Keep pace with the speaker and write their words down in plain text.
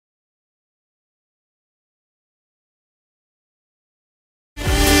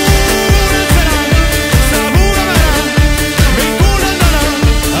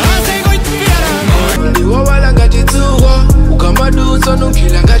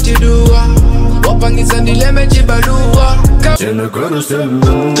chidua wapangisa ndileme chibalua Seni görürsem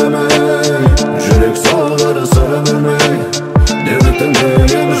deme Жүрek sağları sarılma Devletten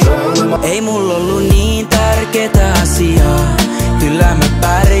de yanlış olma Ei mulla ollu niin tärkeetä asiaa Kyllä mä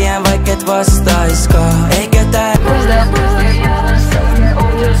pärjään vaik et vastaiskaan Eikä tää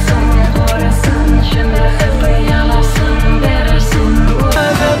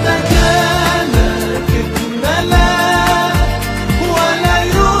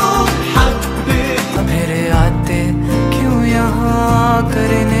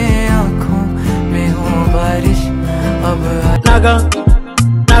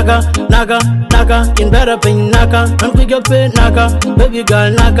Naga, in better pain Naga, and we get paid Naga, baby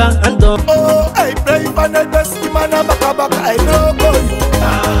girl Naga, and don't. Oh, I play for Nendest, man, I'm back, I know go you.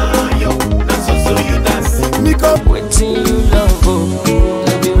 Ah, yo, that's also you dance. Nico, Waiting you love,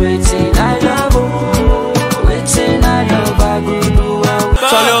 love you waiting I love, waiting I love, I go do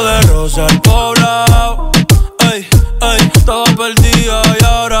Salió de Rosa al poblado, ey, ey, todo perdido y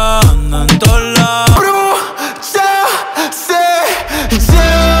ahora anda en todos lados.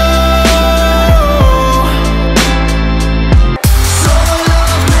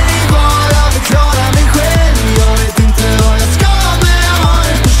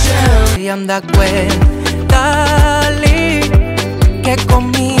 Da cuenta, que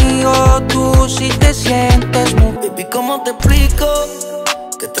conmigo tú sí te sientes muy. Baby, ¿cómo te explico?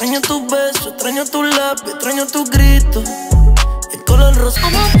 Que extraño tus besos, extraño tus labios, extraño tus gritos. El color rosa.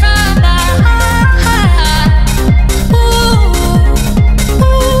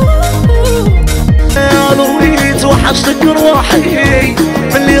 وحشتك روحي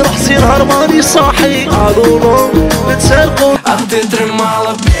اللي راح يصير هرماني صاحي قالوا له نتسرقوا Ahti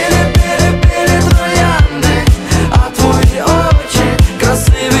trimala bili trojandy A twoje oczy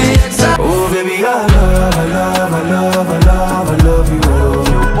krasliwy jak za. Oh baby, I love you.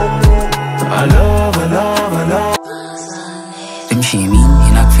 I love. تمشي يمين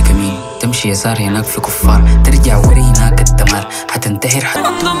هناك في كمين تمشي يسار هناك في كفار ترجع وري هناك الدمار حتنتهر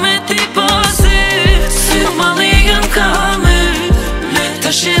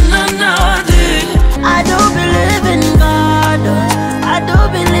I don't believe in God, I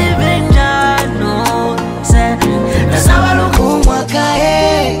don't believe in God, no. Nasabalo Huu Mwaka,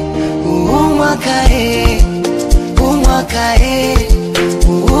 Huu Mwaka.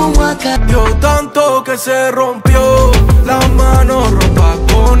 Yo tanto que se rompió, las manos rotas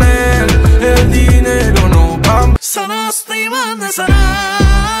con él, el dinero no cambia. Sana streamande sana,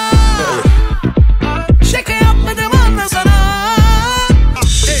 shake up me demanda sana.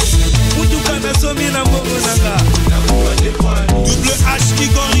 Double H qui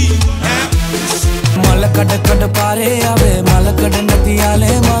corrit, Malakad pare ave, malakad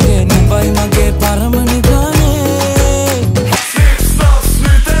natiyale mage, Mumbai mage paramani gane.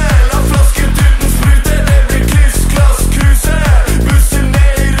 La flaske typen spruter, det blir klass-krysse. Bussen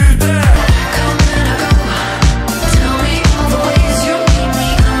ner i rute. Tell me all the ways you need me,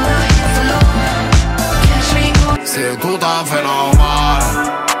 I'm not here for long. Catch me going. C'est tout à fait normal.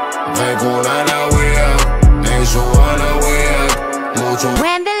 Regular la weird, et jouer la weird.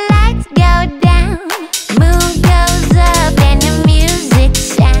 When the lights go down, mood goes up and the music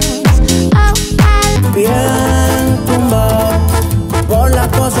sounds. Oh, Bien tumbado, por las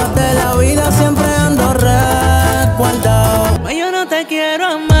cosas de la vida siempre ando resguardado. Yo no te quiero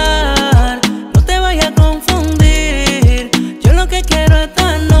amar, no te vayas a confundir. Yo lo que quiero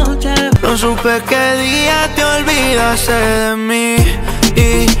esta noche. no supe qué día te olvidaste de mí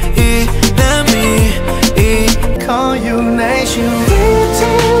de mí. Call you nation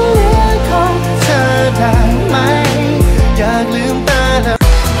ของเธอได้ไหมอยากลืมตาแล้ว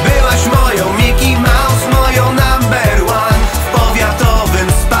Byłaś moją Mickey Mouse, moją number one. W powiatowym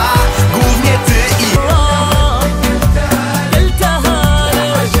spa, głównie ty i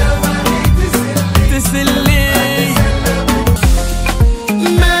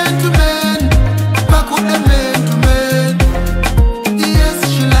Man to man, fuck with the man to man. Yes,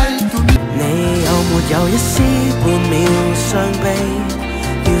 she lied to me. 你有沒有一絲半秒傷悲？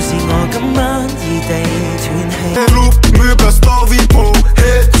要是我今晚已地斷氣。 Lub my blastowi pół.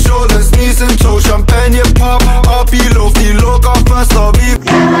 Hit, siole z nisem, co champagne pop. A pilów i loka fastowi.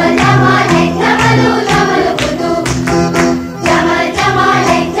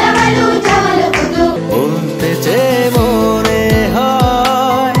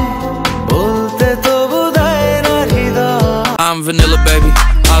 I'm vanilla, baby.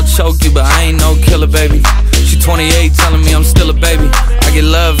 I'll choke you, but I ain't no killer, baby. She 28, telling me I'm still a baby. I get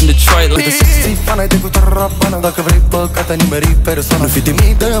love in Detroit like the 60. Fana te putea rapana, dacă vrei păcata nimeri persoana. Nu fi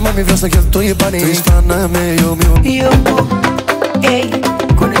timidă, mami, vreau să cheltui banii. Tu ești fana mea, eu. Ei,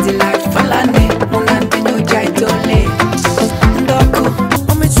 con el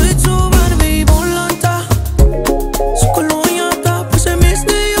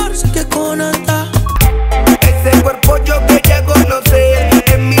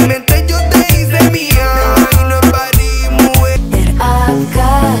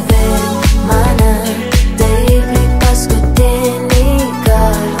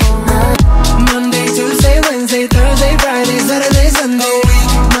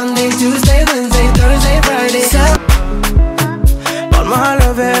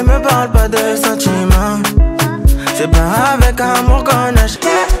C'est pas avec amour qu'on achète.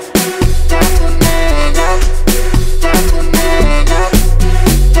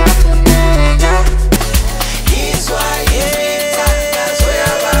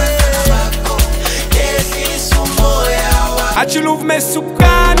 עד שילוב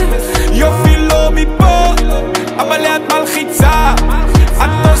מסוכן, יופי לא מפה, אבל ליד מלחיצה, את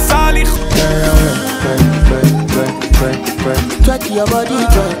עושה לי Twerk your body,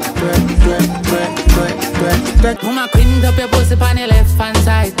 twerk. Mama quint up your pussy on your left hand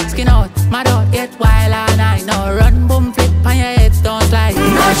side. Skin out, mad out, get wild all night. Now run, boom, flip on your head, don't slide.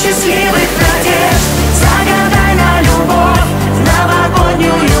 Счастливых надежд, загадай на любовь,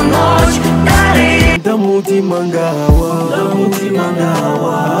 новогоднюю ночь, дары. Da muti mangawa,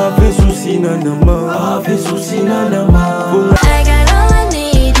 ave susina nama. I got all I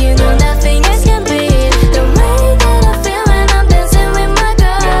need, you know nothing else can beat the way that I feel when I'm dancing with my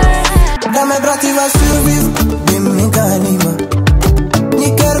girl. Dame prativa surviv, dimmi kanima. Ni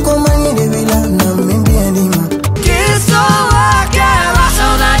quer comani de vila, não me bienima. Que sou aquela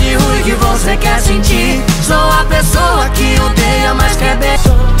saudade ruim que você quer sentir. Sou a pessoa que odeia, mas quer bem.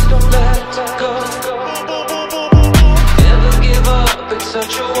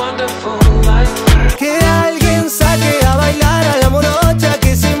 Que alguien saque a bailar a la morocha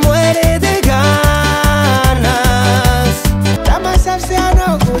que se muere de ganas. Dame sarciano,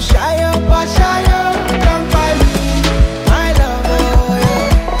 kushayo, pashayo, come by me, my love.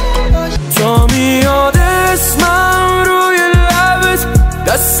 Show me all this man, your love is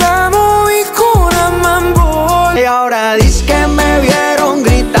the same y con boy. Y ahora dices que me vieron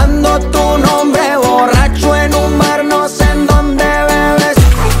gritando tu nombre borracho en un bar, no sé en dónde bebes.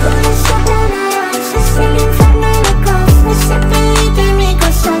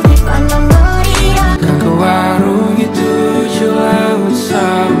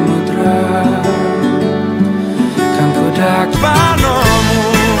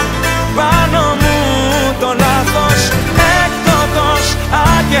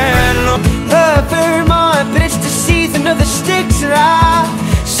 The sticks that I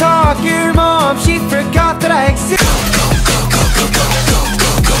saw your mom, she forgot that I exist.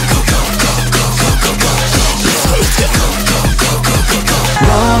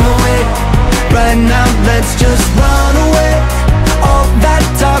 Run away, right now, let's just run away. All that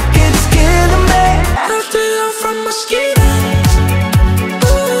talk, it's killing me. Left it out from my skin.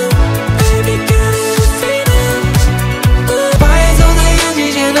 Baby, get it feeling. Eyes on the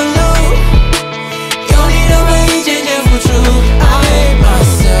edge and the low. You need a way change for true. I hate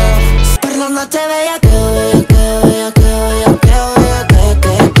myself. Perdónate, bella,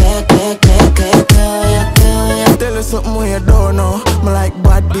 Tell her something we don't know. Me like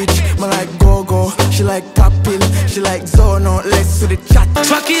bad bitch, me like go-go. She like pop pill, she like zono. Let's do the chat.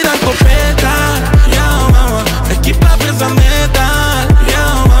 Fuck it, I'm copeta. Yeah, mama. Equipa presa metal.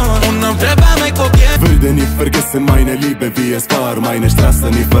 Yeah, mama. Una vreba mai coquet. Würde nicht vergessen meine Liebe, wie es war. Meine Straße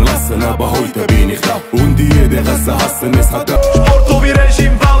nie verlassen, aber heute bin ich da. Und jede Rasse hassen, es hat Sportový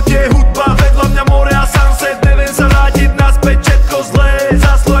režim v autě, hudba vedle mě, more a sunset. Nevím se vrátit nazpět, všetko zlé,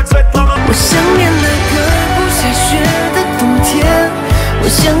 zaslo jak světlo. 我想念那个不下雪的冬天，我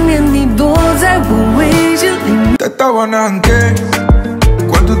想念你躲在我位置里面。 Te estaban anche,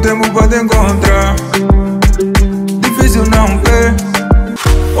 quanto tempo per incontrare? Difícil não é.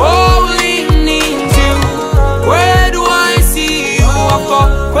 Only need you. Where do I see you? I've got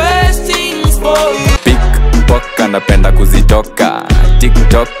questions for you. Pickpock anapenda kuzitoka,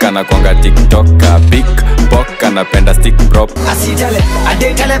 TikTok anakwanga TikToka. Pickpock anapenda stick prop. Asitele,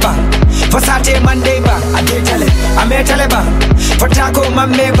 adeteleba, Fasate mandeba, adetele, ameteleba, Fatako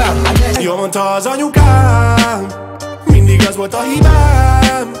mameba. Jó mondta az anyukám, mindig az volt a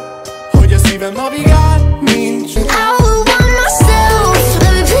hibám, hogy a szívem navigál, nincs.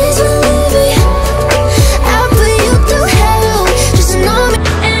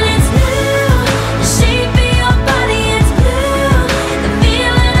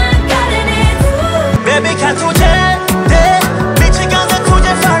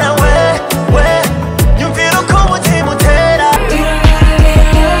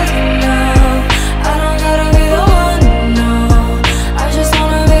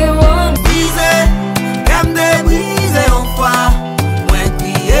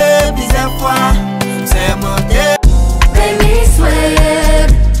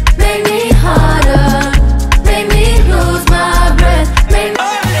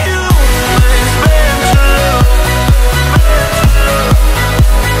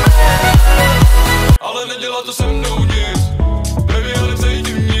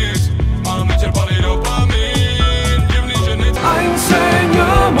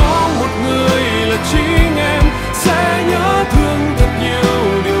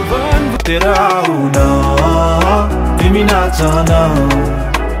 turn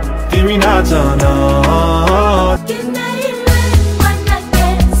on. Give me that turn on.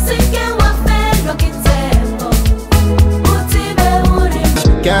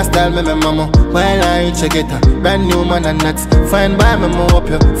 Can't style me, mama, while I reach a getter. Brand new man and nuts. Fine by me, more up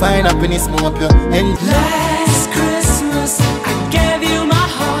you. Fine happiness, more up you. Last Christmas, I gave you my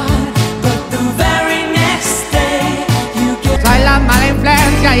heart, but the very next day, you get. Soy la mala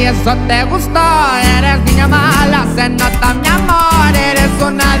influencia y eso te gustó. Eres niña mala, se nota mi amor. Eres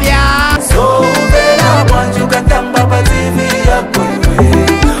una diabla. So bella, want you can come up a TV.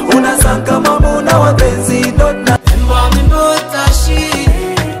 Una sanka mamuna wapenzi.